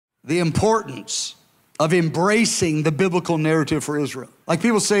the importance of embracing the biblical narrative for Israel. Like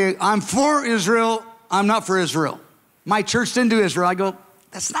people say, I'm for Israel, I'm not for Israel. My church didn't do Israel. I go,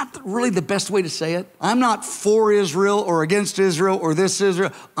 that's not really the best way to say it. I'm not for Israel or against Israel or this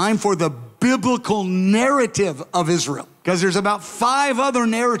Israel. I'm for the biblical narrative of Israel. Because there's about 5 other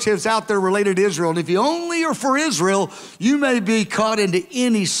narratives out there related to Israel. And if you only are for Israel, you may be caught into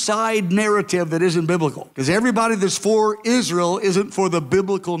any side narrative that isn't biblical. Because everybody that's for Israel isn't for the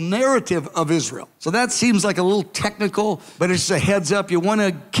biblical narrative of Israel. So that seems like a little technical, but it's just a heads up. You want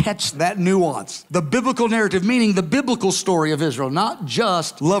to catch that nuance. The biblical narrative, meaning the biblical story of Israel, not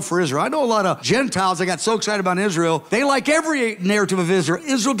just love for Israel. I know a lot of Gentiles that got so excited about Israel, they like every narrative of Israel.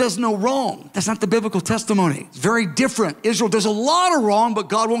 Israel does no wrong. That's not the biblical testimony. It's very different. Israel does a lot of wrong, but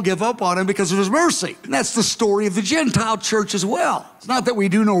God won't give up on him because of his mercy. And that's the story of the Gentile church as well. It's not that we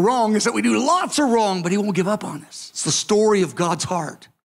do no wrong, it's that we do lots of wrong, but he won't give up on us. It's the story of God's heart.